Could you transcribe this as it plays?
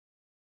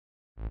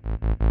It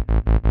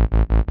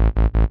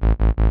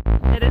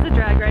is a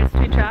drag race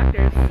between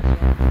tractors.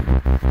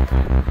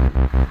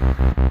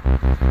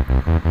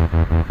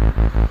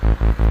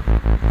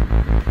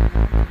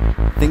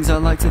 Things I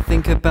like to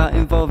think about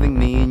involving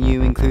me and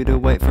you include a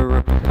wait for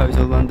a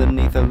proposal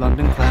underneath a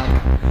London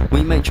cloud.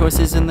 We make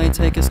choices and they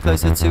take us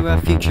closer to our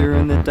future,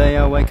 and the day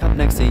I wake up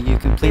next to you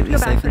completely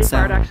safe and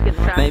sound.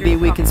 Maybe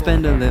we can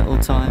spend a little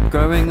time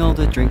growing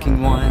older,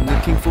 drinking wine,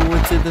 looking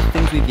forward to the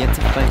things we've yet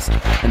to face.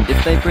 And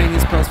if they bring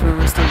us clothes for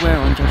us to wear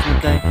on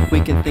Judgment Day, we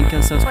can think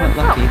ourselves quite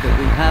lucky that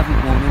we haven't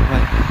worn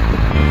away.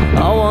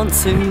 I want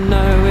to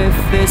know if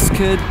this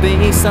could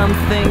be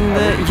something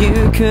that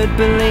you could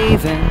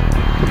believe in,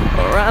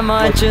 or am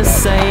I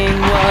just saying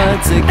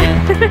words again?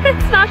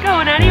 It's not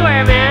going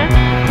anywhere, man.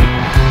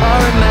 I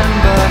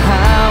remember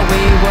how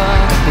we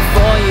were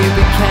before you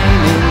became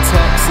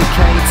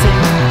intoxicating.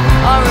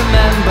 I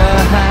remember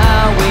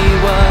how we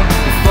were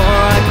before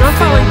I could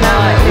feel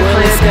my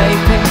will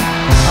escaping.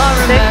 I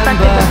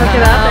remember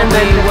how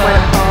we were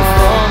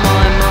before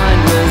my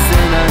mind was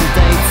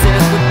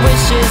inundated with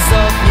wishes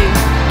of you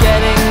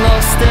getting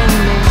lost in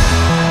me.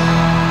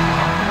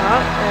 Oh,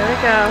 there we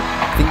go.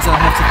 Things I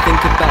have to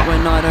think about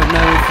when I don't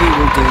know if you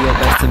will do your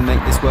best to make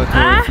this work,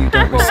 or if you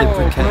don't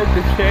reciprocate.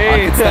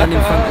 I could stand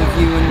in front of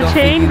you and offer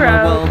you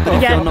my world, but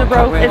if you're not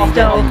quite ready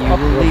yet, then you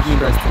will leave me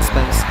lost in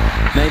space.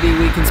 Maybe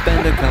we can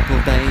spend a couple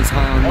days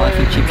high on life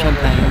and cheap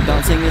champagne,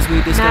 dancing as we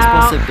discuss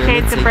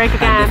possibility. And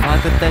if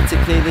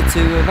hypothetically the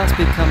two of us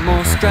become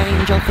more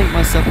strange, I'll think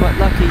myself quite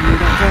lucky you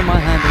don't throw my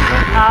hand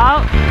away. Oh,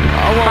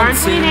 I want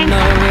to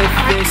know if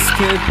this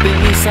could be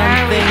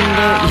something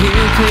that you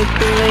could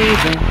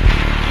believe in,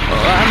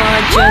 or am I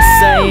just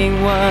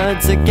saying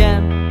words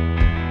again?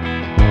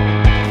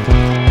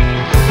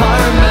 I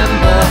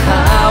remember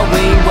how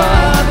we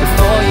were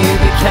before you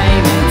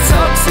became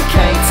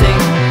intoxicating.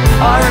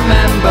 I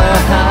remember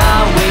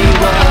how we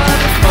were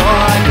before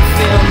I could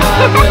feel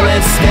my will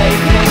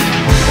escaping.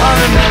 I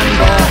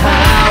remember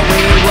how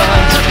we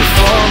were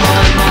before